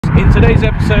In today's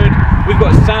episode, we've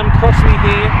got Sam Crossley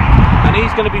here, and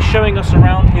he's going to be showing us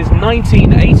around his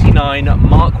 1989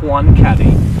 Mark 1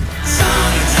 Caddy.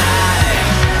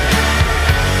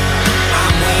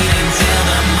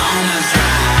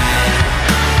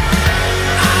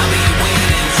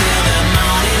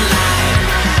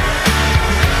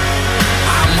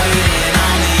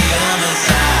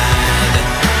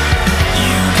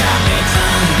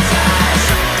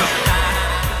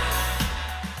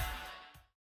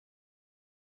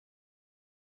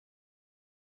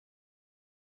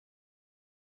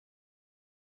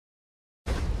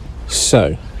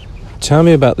 So, tell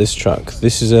me about this truck.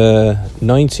 This is a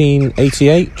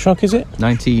 1988 truck, is it?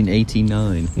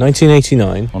 1989.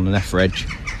 1989. On an F-Reg.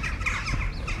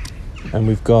 And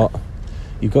you've got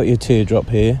your teardrop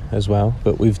here as well,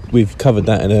 but we've covered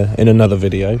that in another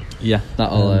video. Yeah,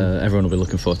 that'll everyone will be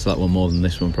looking forward to that one more than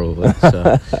this one probably.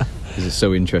 So this is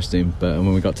so interesting. But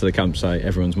when we got to the campsite,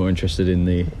 everyone's more interested in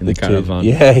the caravan.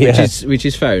 Yeah. Which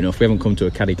is fair enough. We haven't come to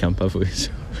a caddy camp, have we?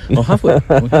 Or have we?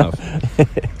 We have.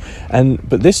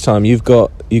 But this time you've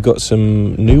got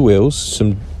some new wheels,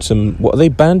 some what are they,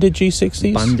 banded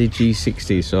G60s? Banded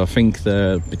G60s. So I think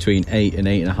they're between 8 and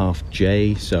 8.5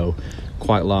 J. So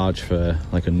quite large for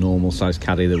like a normal size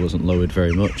caddy that wasn't lowered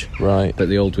very much. Right. But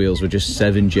the old wheels were just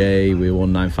 7J. We were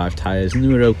 195 tyres, and they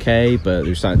were okay, but they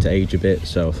were starting to age a bit.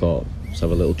 So I thought, let's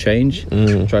have a little change.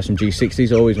 Try some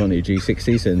G60s. Always wanted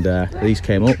G60s, and these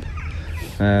came up.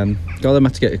 Got them,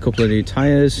 had to get a couple of new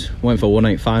tyres. Went for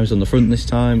 185s on the front this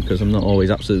time because I'm not always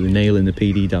absolutely nailing the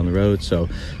PD down the road, so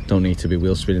don't need to be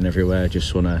wheel spinning everywhere.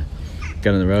 Just want to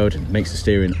get on the road. It makes the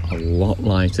steering a lot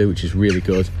lighter, which is really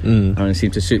good, and it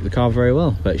seemed to suit the car very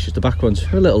well. But it's just the back ones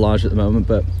are a little large at the moment,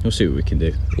 but we'll see what we can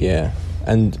do. Yeah.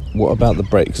 And what about the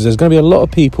brakes? Because there's going to be a lot of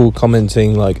people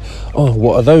commenting like, oh,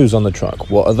 what are those on the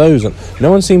truck? What are those on? No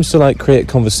one seems to like create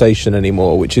conversation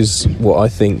anymore, which is what I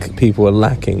think people are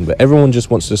lacking. But everyone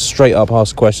just wants to straight up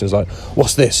ask questions like,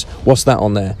 what's this? What's that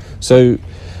on there? So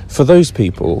for those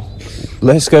people,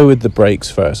 let's go with the brakes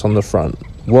first on the front.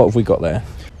 What have we got there?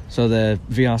 So the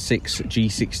VR6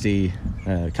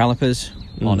 G60 calipers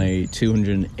on a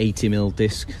 280mm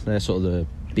disc. They're sort of the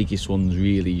biggest ones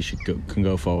really you can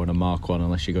go for on a Mark 1,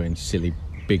 unless you're going silly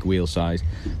big wheel size.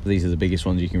 But these are the biggest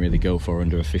ones you can really go for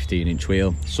under a 15-inch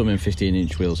wheel. Some in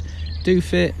 15-inch wheels do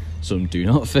fit, some do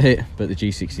not fit, but the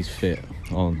G60s fit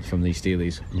on from these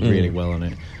Steelies really well on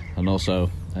it. And also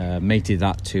mated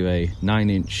that to a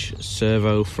 9-inch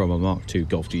servo from a Mark II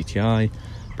Golf GTI,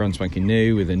 brand spanking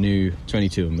new, with a new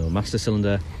 22mm master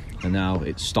cylinder. And now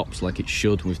it stops like it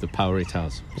should with the power it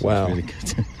has. So wow, it's really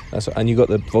good. And you got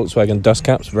the Volkswagen dust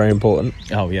caps, very important.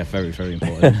 Oh yeah, very, very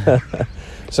important.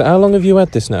 So how long have you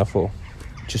had this now for?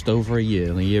 Just over a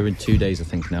year and 2 days I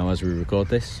think now as we record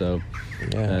this. So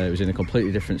it was in a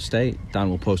completely different state. Dan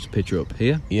will post a picture up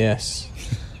here. Yes.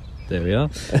 There we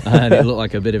are. And it looked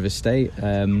like a bit of a state.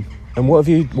 And what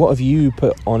have you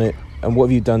put on it, and what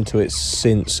have you done to it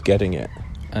since getting it?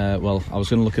 Well, I was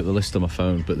going to look at the list on my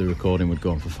phone, but the recording would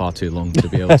go on for far too long to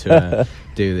be able to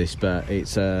do this. But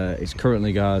it's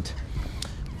currently got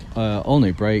all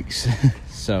new brakes,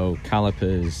 so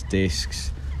calipers,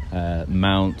 discs,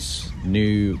 mounts,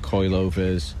 new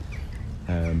coilovers,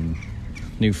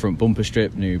 new front bumper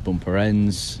strip, new bumper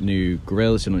ends, new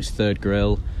grille. It's on its third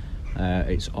grille.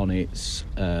 It's on its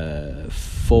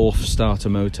fourth starter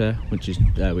motor, which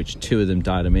two of them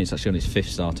died on me. It's actually on its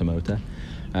fifth starter motor.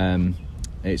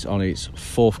 It's on its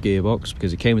fourth gearbox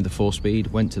because it came with the 4-speed,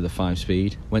 went to the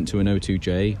 5-speed, went to an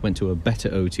 02J, went to a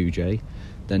better 02J,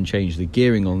 then changed the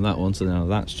gearing on that one, so now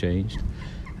that's changed.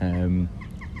 The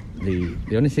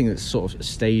only thing that's sort of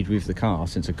stayed with the car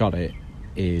since I got it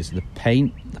is the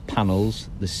paint, the panels,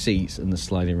 the seats, and the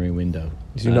sliding rear window.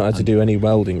 So you've not had to do any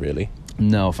welding, really?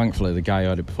 No, thankfully the guy who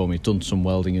had it before me has done some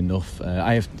welding enough.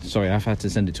 I've had to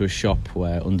send it to a shop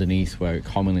where underneath, where it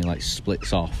commonly like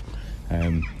splits off.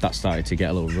 That started to get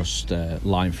a little rust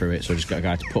line through it, so I just got a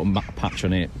guy to put a patch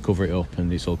on it, cover it up,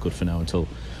 and it's all good for now until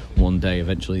one day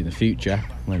eventually in the future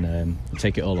when I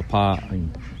take it all apart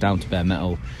and down to bare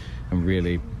metal and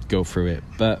really go through it.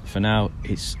 But for now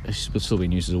it's still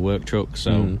being used as a work truck,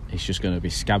 so it's just going to be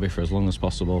scabby for as long as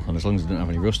possible, and as long as it doesn't have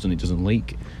any rust and it doesn't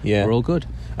leak, we're all good.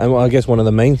 And I guess one of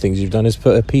the main things you've done is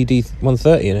put a PD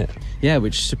 130 in it. Yeah,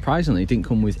 which surprisingly didn't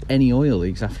come with any oil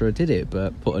leaks after I did it,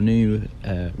 but put a new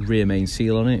rear main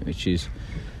seal on it, which is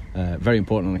very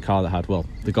important on a car that had, well,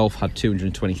 the Golf had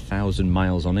 220,000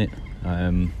 miles on it,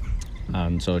 and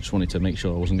so I just wanted to make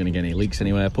sure I wasn't going to get any leaks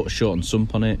anywhere. I put a shortened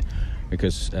sump on it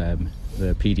because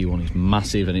the PD one is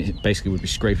massive and it basically would be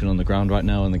scraping on the ground right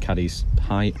now on the Caddy's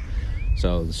height.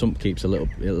 so the sump keeps a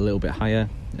little bit higher.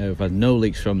 We've had no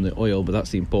leaks from the oil, but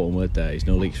that's the important word there, is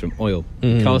no leaks from oil,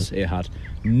 because it had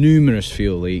numerous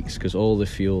fuel leaks, because all the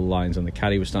fuel lines on the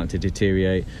Caddy were starting to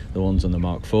deteriorate, the ones on the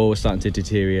Mark IV were starting to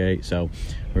deteriorate, so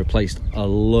we replaced a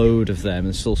load of them, and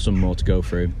there's still some more to go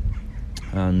through.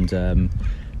 And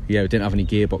yeah, we didn't have any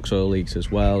gearbox oil leaks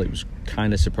as well. It was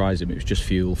kind of surprising. It was just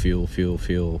fuel,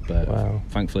 but wow.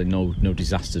 Thankfully no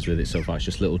disasters with it so far. It's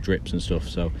just little drips and stuff,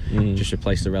 so just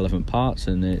replaced the relevant parts,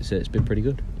 and it's been pretty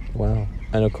good. Wow.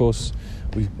 And of course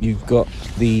you've got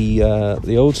the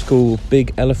old school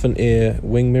big elephant ear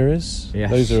wing mirrors. Yes.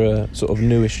 Those are a sort of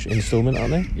newish instalment,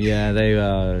 aren't they? Yeah, they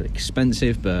are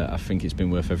expensive, but I think it's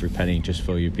been worth every penny just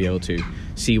for you to be able to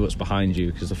see what's behind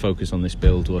you, because the focus on this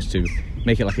build was to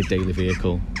make it like a daily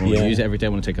vehicle. I want to use it every day. I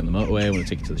want to take it on the motorway, I want to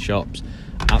take it to the shops,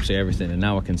 absolutely everything. And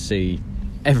now I can see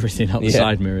everything out the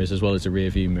side mirrors as well as the rear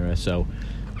view mirror, so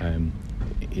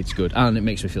it's good, and it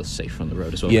makes me feel safer on the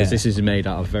road as well, because this is made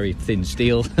out of very thin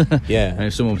steel. And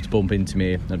if someone was to bump into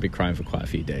me, I'd be crying for quite a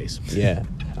few days.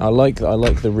 I like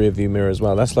the rear view mirror as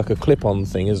well. That's like a clip-on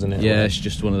thing, isn't it? Yeah, it's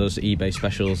just one of those eBay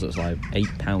specials that's like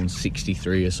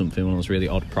 £8.63 or something, one of those really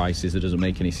odd prices that doesn't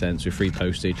make any sense, with free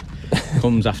postage.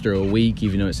 Comes after a week,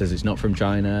 even though it says it's not from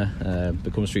China.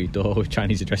 It comes through your door with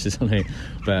Chinese addresses on it,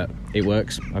 but it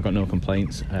works. I've got no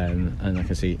complaints, and I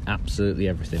can see absolutely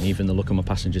everything, even the look on my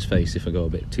passenger's face if I go a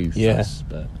bit too fast.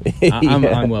 But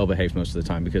I'm well behaved most of the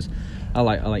time, because I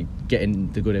like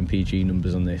getting the good MPG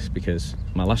numbers on this, because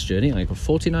my last journey I got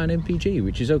 49 MPG,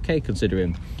 which is okay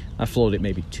considering I floored it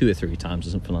maybe 2 or 3 times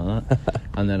or something like that.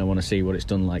 And then I want to see what it's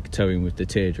done like towing with the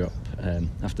teardrop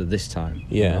after this time.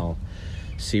 And I'll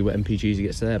see what MPGs it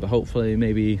gets there, but hopefully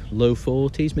maybe low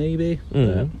 40s maybe.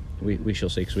 We shall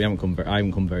see, because I haven't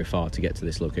come very far to get to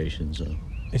this location. So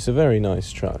it's a very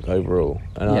nice truck overall,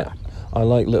 and I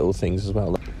like little things as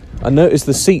well. I noticed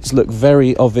the seats look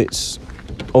very of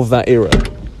that era,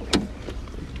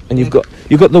 and you've got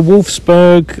the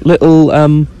Wolfsburg little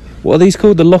what are these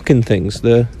called, the locking things?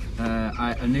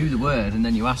 I knew the word, and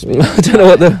then you asked me. I don't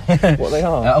know what they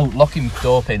are. Locking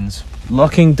door pins.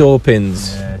 Locking door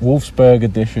pins, Wolfsburg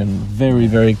edition. Very,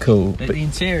 very cool. The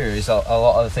interior is a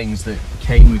lot of the things that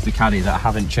came with the Caddy that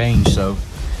haven't changed. So,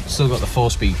 still got the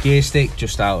 4-speed gear stick,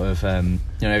 just out of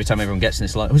every time everyone gets in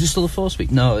this, like, was it still a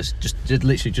 4-speed? No, it's just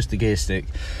literally just the gear stick.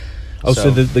 Oh, so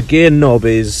the gear knob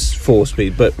is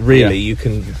 4-speed, but really you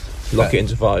can lock it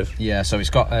into 5. Yeah, so it's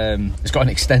got an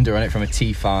extender on it from a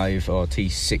T5 or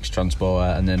T6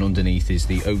 transporter, and then underneath is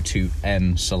the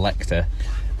O2M selector,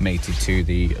 mated to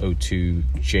the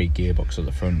O2J gearbox at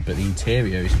the front. But the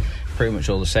interior is pretty much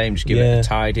all the same, just giving it a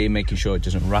tidy, making sure it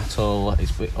doesn't rattle.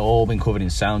 It's all been covered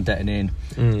in sound deadening.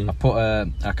 I put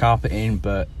a carpet in,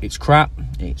 but it's crap.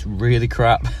 It's really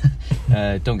crap.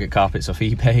 Don't get carpets off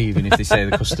eBay, even if they say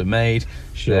they're custom made.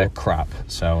 They're crap.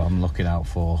 So I'm looking out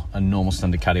for a normal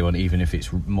standard Caddy one, even if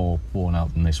it's more worn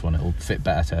out than this one. It'll fit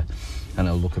better and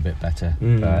it'll look a bit better.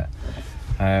 But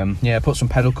I put some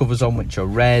pedal covers on, which are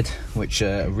red, which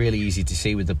are really easy to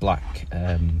see with the black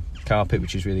carpet,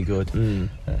 which is really good.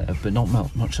 But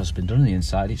not much has been done on the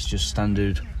inside. It's just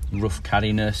standard rough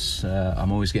caddiness.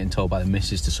 I'm always getting told by the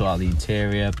missus to sort out the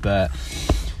interior, but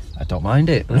I don't mind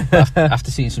it.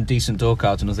 After seeing some decent door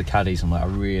cards and other Caddies, I'm like, I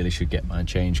really should get mine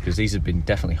changed, because these have been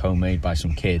definitely homemade by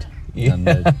some kid, and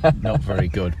they're not very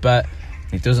good. But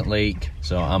it doesn't leak,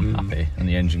 so I'm happy, and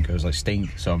the engine goes like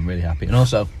stink, so I'm really happy. And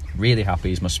also really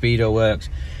happy is my speedo works,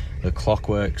 the clock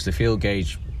works, the fuel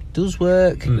gauge does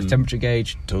work, the temperature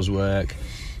gauge does work,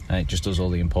 and it just does all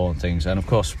the important things, and of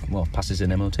course, well, passes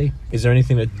in MOT. Is there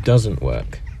anything that doesn't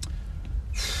work?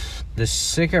 The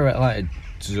cigarette lighter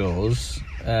does.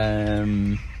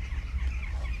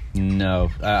 No,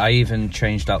 I even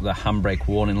changed out the handbrake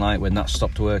warning light when that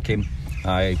stopped working.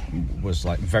 I was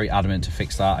like very adamant to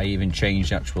fix that. I even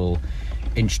changed the actual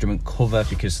instrument cover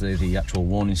because the actual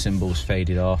warning symbol was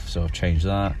faded off, so I've changed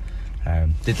that.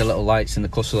 Did the little lights in the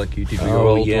cluster like you did with your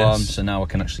old one, so now I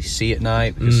can actually see at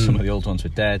night, because some of the old ones were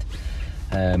dead.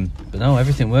 But no,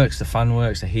 everything works. The fan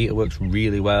works, the heater works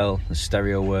really well, the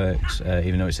stereo works,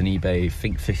 even though it's an eBay, I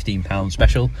think £15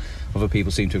 special. Other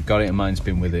people seem to have got it, and mine's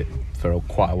been with it for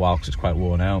quite a while because it's quite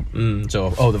worn out.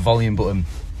 So the volume button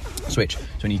switch, so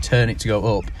when you turn it to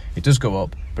go up, it does go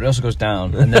up, but it also goes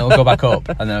down, and then it'll go back up,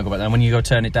 and then it'll go back down. When you go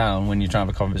turn it down, when you're trying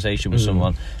to have a conversation with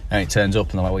someone, and it turns up,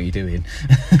 and they're like, "What are you doing?"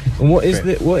 And what is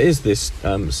this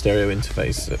stereo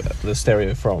interface? The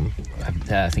stereo from?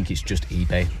 I think it's just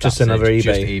eBay. Just another eBay.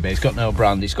 Just eBay. It's got no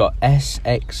brand. It's got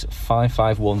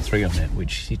SX5513 on it,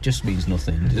 which it just means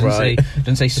nothing. It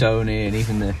doesn't say Sony, and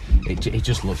even it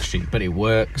just looks cheap, but it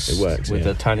works. It works with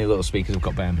the tiny little speakers I've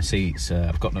got behind my seats.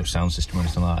 I've got no sound system or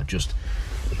anything like that. Just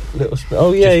little.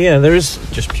 There is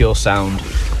just pure sound.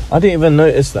 I didn't even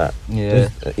notice that. Yeah,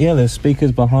 there's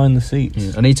speakers behind the seats.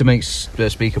 Yeah. I need to make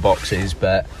speaker boxes,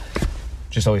 but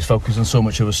just always focus on so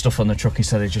much of the stuff on the truck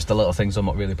instead of just the little things I'm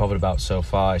not really bothered about so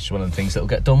far. It's one of the things that'll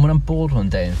get done when I'm bored one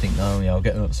day and think, oh yeah, I'll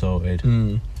get that sorted.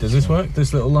 Does this work?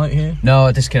 This little light here? No,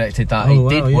 I disconnected that. It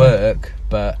did work,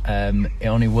 but it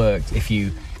only worked if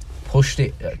you pushed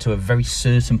it to a very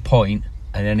certain point,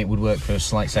 and then it would work for a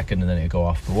slight second and then it'd go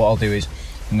off. But what I'll do is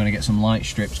I'm going to get some light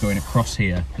strips going across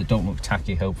here that don't look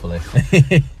tacky, hopefully.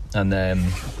 And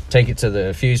then take it to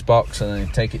the fuse box, and then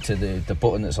take it to the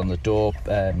button that's on the door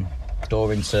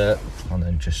insert, and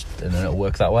then it'll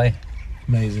work that way.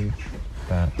 Amazing.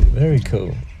 Very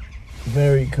cool.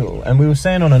 Very cool. And we were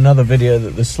saying on another video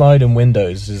that the sliding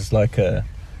windows is like a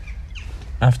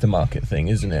aftermarket thing,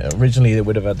 isn't it? Originally they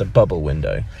would have had the bubble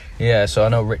window. Yeah, so I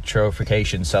know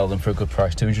Retrofication sell them for a good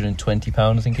price,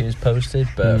 £220 I think it is posted,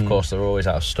 but of course they're always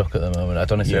out of stock at the moment. I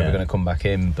don't know if they're ever going to come back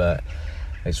in, but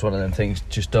it's one of them things.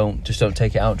 Just don't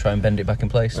take it out and try and bend it back in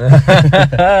place.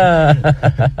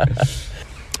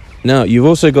 Now you've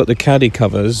also got the Caddy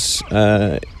covers,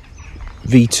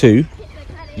 V2.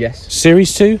 Yes.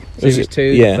 Series 2? Series 2,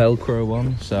 yeah. the Velcro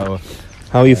one. So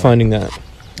how are you finding that?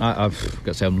 I've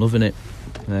got to say I'm loving it.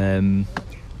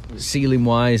 Sealing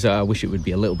wise, I wish it would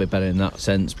be a little bit better in that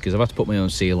sense, because I've had to put my own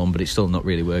seal on, but it's still not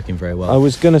really working very well. I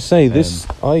was going to say this.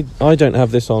 I don't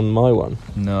have this on my one.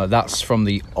 No, that's from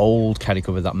the old Caddy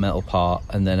cover, that metal part,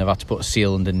 and then I've had to put a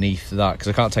seal underneath that because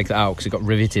I can't take that out because it got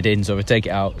riveted in. So if I take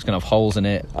it out, it's going to have holes in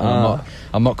it. And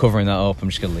I'm not covering that up. I'm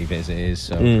just going to leave it as it is.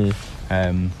 So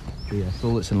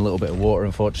still it's in a little bit of water,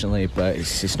 unfortunately, but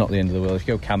it's not the end of the world. If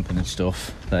you go camping and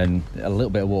stuff, then a little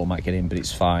bit of water might get in, but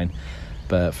it's fine.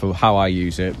 But for how I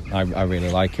use it, I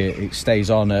really like it. It stays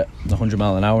on at 100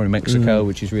 mile an hour in Mexico,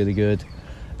 which is really good.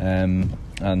 And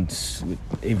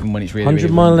even when it's really 100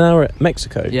 mile an hour at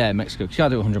Mexico? Yeah, Mexico. You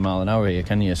can't do 100 mile an hour here,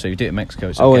 can you? So you do it in Mexico,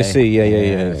 it's okay. I see.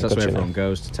 Yeah. So that's where everyone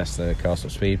goes to test the car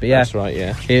stop speed. But yeah, that's right,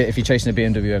 yeah. If you're chasing a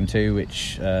BMW M2,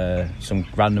 which some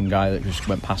random guy that just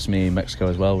went past me in Mexico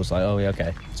as well was like, oh yeah,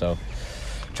 okay. So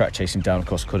track chasing down, of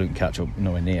course, couldn't catch up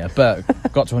nowhere near, but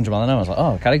got to 100 mile an hour. I was like,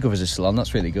 oh, Caddy covers are still on,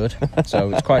 that's really good. So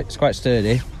it's quite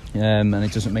sturdy, and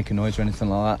it doesn't make a noise or anything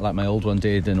like that, like my old one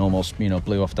did, and almost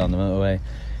blew off down the motorway.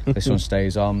 This one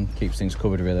stays on, keeps things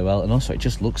covered really well, and also it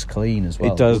just looks clean as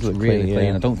well. It does look really clean.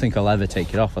 Yeah. I don't think I'll ever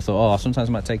take it off. I thought, sometimes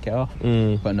I might take it off,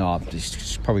 but no,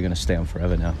 it's probably going to stay on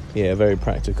forever now. Yeah, very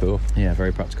practical. Yeah,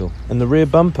 very practical. And the rear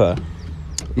bumper.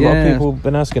 A lot of people have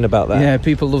been asking about that. Yeah,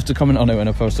 people love to comment on it when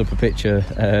I post up a picture,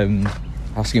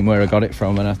 asking where I got it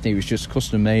from, and I think it was just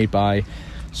custom made by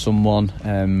someone,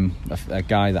 a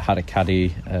guy that had a Caddy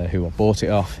who I bought it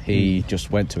off. He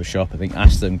just went to a shop, I think,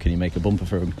 asked them, can you make a bumper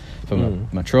for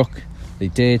my truck? They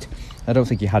did. I don't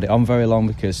think he had it on very long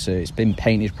because it's been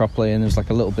painted properly and there's like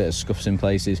a little bit of scuffs in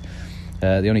places.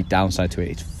 The only downside to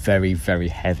it, it's very, very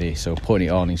heavy, so putting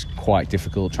it on is quite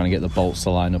difficult, trying to get the bolts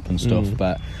to line up and stuff,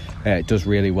 but it does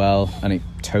really well, and it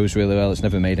tows really well. It's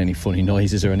never made any funny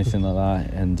noises or anything like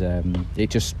that, and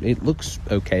it looks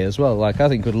okay as well. Like, I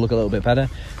think it could look a little bit better,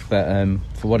 but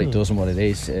for what it does and what it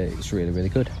is, it's really, really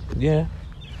good. Yeah.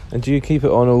 And do you keep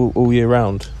it on all year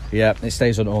round? Yeah, it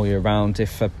stays on all year round.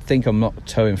 If I think I'm not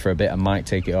towing for a bit, I might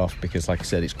take it off because, like I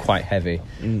said, it's quite heavy.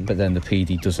 But then the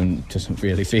PD doesn't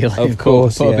really feel it. Of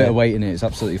course, put a bit of weight in it. It's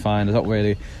absolutely fine. I'm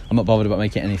not bothered about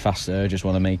making it any faster. I just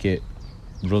want to make it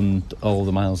run all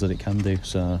the miles that it can do.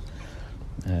 So,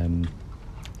 amazing.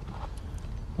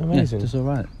 Yeah, it's all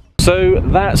right. So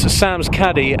that's Sam's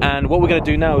Caddy, and what we're going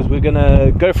to do now is we're going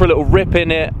to go for a little rip in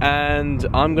it, and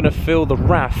I'm going to feel the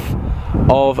wrath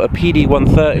of a PD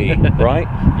 130, right?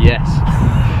 Yes.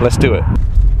 Let's do it.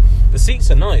 The seats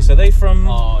are nice. Are they from...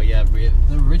 Oh, yeah, they're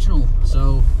original.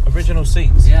 So original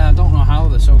seats? Yeah, I don't know how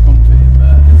they're so comfy,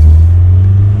 but...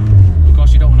 Of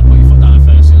course, you don't want to put your foot down at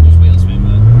first, you'll just wheel spin,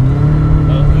 but...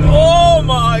 Oh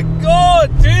my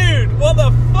god, dude! What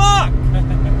the fuck?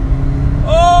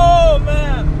 Oh,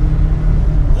 man!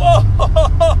 Whoa!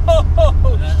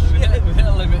 Shit. We've hit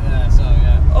a limit there, so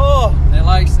yeah. Oh! It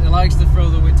likes to throw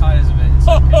the wet tyres a bit.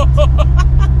 So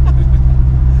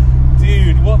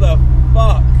dude, what the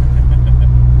fuck?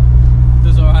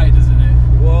 Does alright, doesn't it?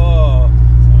 Whoa!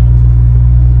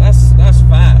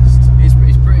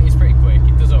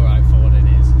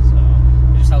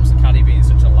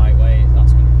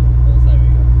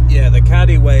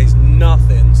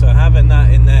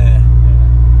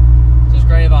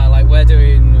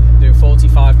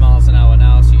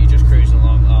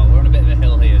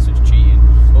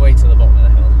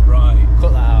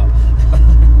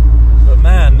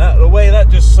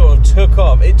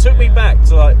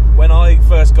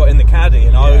 in the Caddy,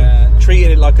 and I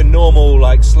treated it like a normal,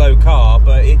 like, slow car,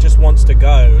 but it just wants to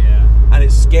go. Yeah. And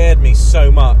it scared me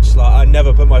so much, like, I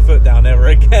never put my foot down ever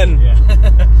again. Yeah.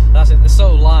 That's it, they're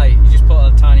so light, you just put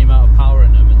a tiny amount of power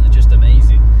in them and they're just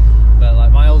amazing. But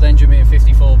like my old engine being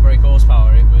 54 brake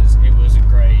horsepower, it wasn't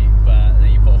great, but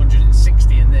then you put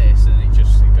 160 in this and it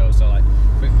goes. So like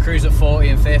we can cruise at 40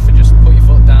 and 5th and just put your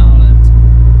foot down and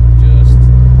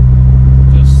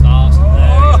just starts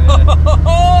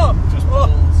just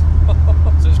pulls.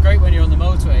 So it's great when you're on the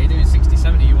motorway, you're doing 60,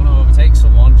 70, you want to overtake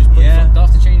someone, just put your foot, don't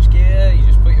have to change gear, you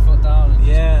just put your foot down and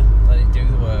just let it do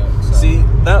the work. So. See,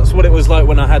 that's what it was like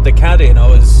when I had the Caddy, and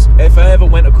if I ever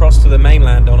went across to the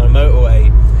mainland on a motorway,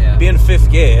 be in 5th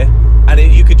gear, and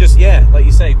you could just, like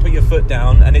you say, put your foot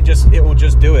down, and it will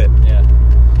just do it. Yeah.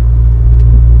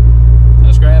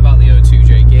 What's great about the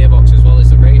O2J gearbox as well is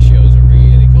the ratios are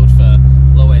really good for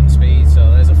low end speed.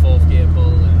 So there's a 4th gear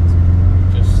pull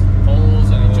and just pulls,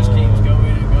 and it just keeps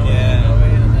going and going and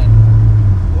going, and then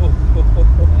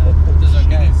does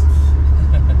okay.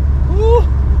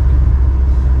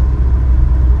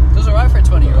 Does alright for a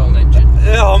 20-year-old engine.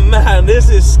 Oh man, this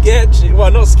is sketchy.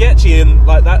 Well, not sketchy in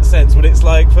like that sense, but it's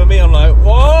like, for me, I'm like,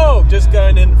 whoa, just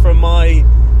going in from my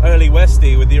early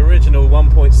Westie with the original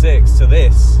 1.6 to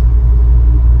this.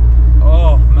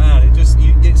 Oh man,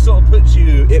 it sort of puts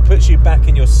you back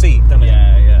in your seat, doesn't it?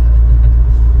 Yeah.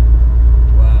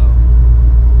 Wow.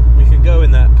 We can go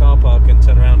in that car park and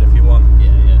turn around if you want.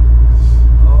 Yeah.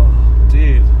 Oh,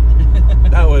 dude,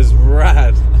 that was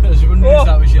rad. I was wondering if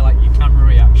that was your camera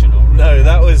reaction or no,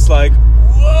 that was like,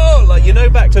 whoa, like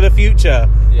Back to the Future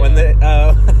when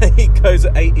he goes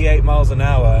at 88 miles an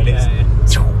hour and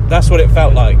that's what it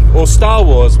felt like. Or Star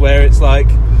Wars, where it's like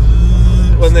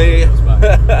when they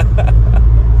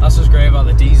that's what's great about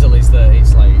the diesel, is that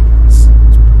it's like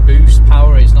boost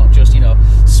power. It's not just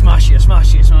smash you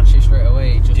straight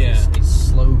away. It just it's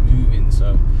slow moving.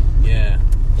 So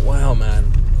wow,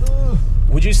 man.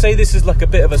 Would you say this is like a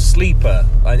bit of a sleeper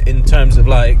in terms of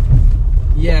like?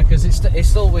 Yeah, because it's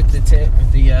still with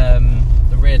the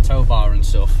rear tow bar and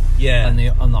stuff. Yeah. And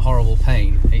the horrible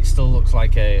paint. It still looks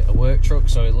like a work truck.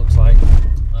 So it looks like,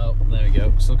 oh, there we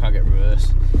go. Still can't get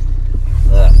reverse.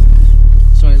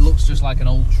 So it looks just like an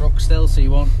old truck still. So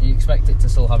you expect it to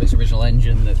still have its original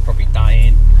engine that's probably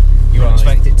dying. You won't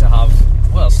expect it to have,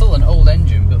 well, still an old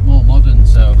engine but more modern.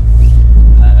 So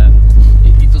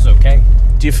it does okay.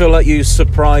 Do you feel like you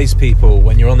surprise people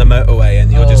when you're on the motorway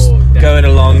and you're just going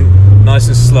along nice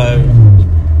and slow,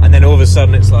 and then all of a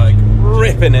sudden it's like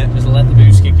ripping it? Just let the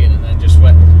boost kick in and then just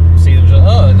see them just,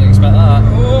 I didn't expect that.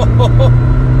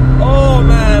 Oh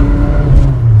man.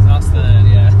 That's third,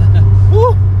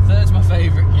 Third's my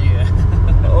favourite gear.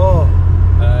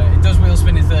 It does wheel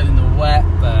spinning third in the wet,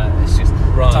 but it's just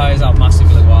the tyres out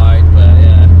massively wide, but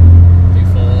do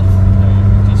fourth,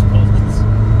 just pulls.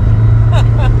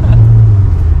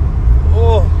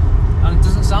 And it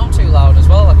doesn't sound too loud as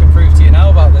well. I can prove to you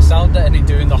now about the sound deadening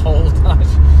doing the whole dash.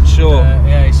 Sure.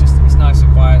 It's nice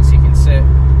and quiet, so you can sit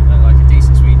at like a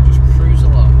decent speed and just cruise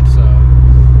along. So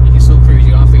you can still cruise.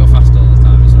 You don't have to go fast all the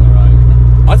time. It's all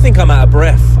right. I think I'm out of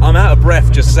breath. I'm out of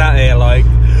breath just sat here like,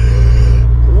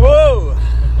 whoa.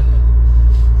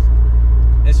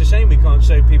 It's a shame we can't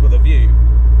show people the view.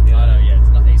 I know.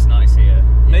 It's nice here.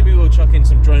 Maybe we'll chuck in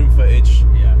some drone footage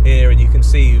here, and you can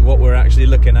see what we're actually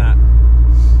looking at.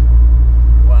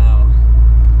 Wow.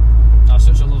 Oh,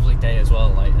 such a lovely day as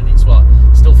well. And it's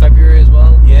still February as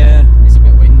well. Yeah. It's a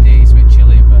bit windy, it's a bit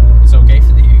chilly, but it's okay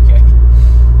for the UK.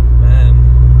 Man.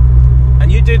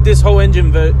 And you did this whole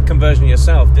engine conversion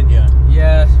yourself, didn't you?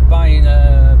 Yeah, buying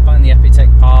the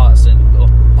Epitech parts and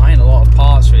buying a lot of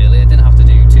parts really. I didn't have to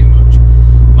do too much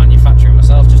manufacturing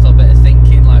myself, just a little bit of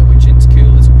thinking, like which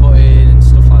intercooler to put in and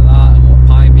stuff like that, and what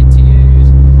piping to use.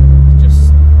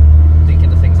 Just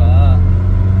thinking of things like that.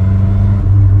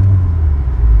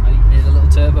 And you need a little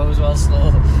turbo as well,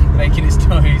 still making its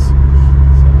noise.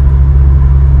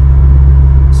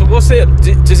 So what's it?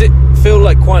 Does it feel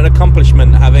like quite an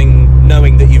accomplishment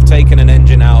knowing that you've taken an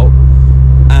engine out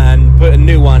and put a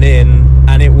new one in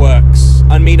and it works?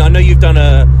 I mean, I know you've done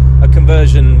a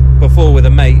conversion before with a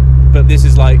mate, but this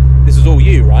is all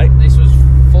you, right? This was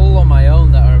full on my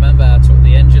own. That I remember I took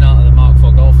the engine out of the Mark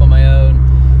IV Golf on my own,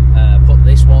 put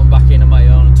this one back in on my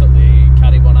own, and took the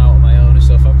Caddy one out on my own and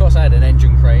stuff. Of course I had an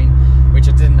engine crane, which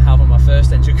I didn't have on my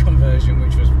first engine conversion,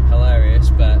 which was hilarious,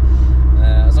 but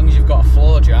as long as you've got a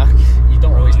floor jack, you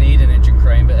don't always need an engine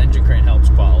crane, but engine crane helps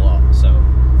quite a lot. So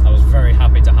I was very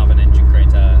happy to have an engine crane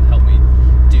to help me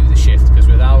do the shift, because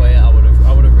without it I would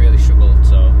have really struggled.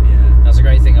 So that's a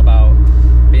great thing about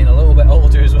being a little bit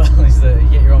older as well, is that you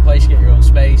get your own place, you get your own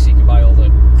space, you can buy all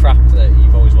the crap that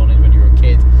you've always wanted.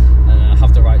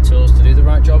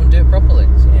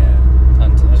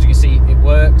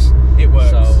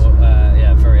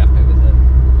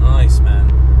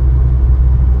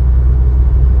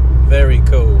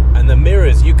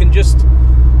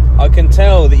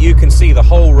 that you can see the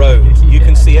whole road. You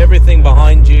can see everything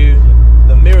behind you.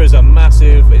 The mirrors are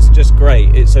massive. It's just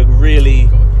great. It's a really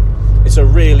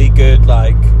good,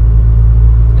 like,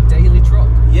 a daily truck.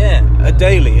 Yeah, a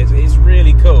daily. It's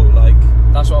really cool. Like,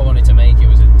 that's what I wanted to make. It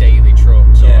was a daily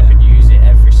truck, so I could use it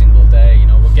every single day. You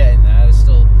know, we're getting there. There's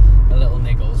still a little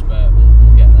niggles, but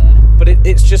we'll get there. But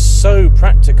it's just so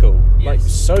practical. Yes. Like,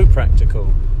 so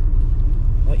practical.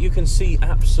 Like, you can see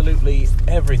absolutely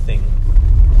everything.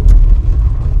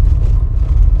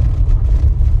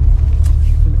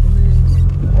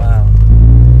 Wow.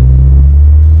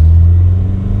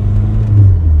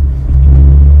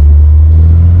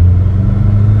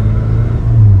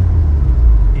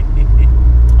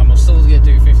 And we'll still get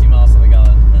do 50 miles to the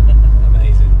gallon.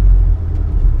 Amazing.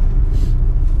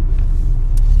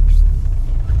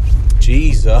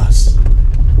 Jesus.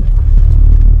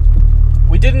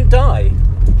 We didn't die.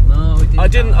 No, we didn't. I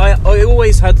didn't. I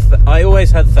always had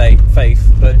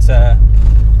faith, but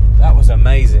that was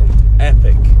amazing,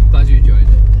 epic. Glad you enjoyed it.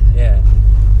 Yeah.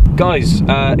 Guys,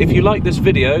 if you like this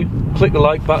video, click the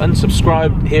like button,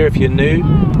 subscribe here if you're new,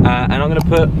 and I'm going to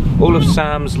put all of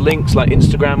Sam's links, like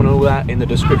Instagram and all that, in the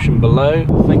description below.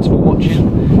 Thanks for watching,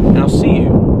 and I'll see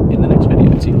you in the next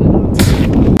video. See you later.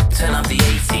 Turn up the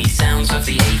 80s, sounds of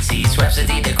the 80s.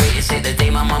 Rhapsody, the greatest hit the day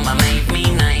my mama made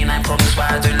me. 99 problems, why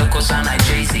I do look or sound like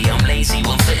G.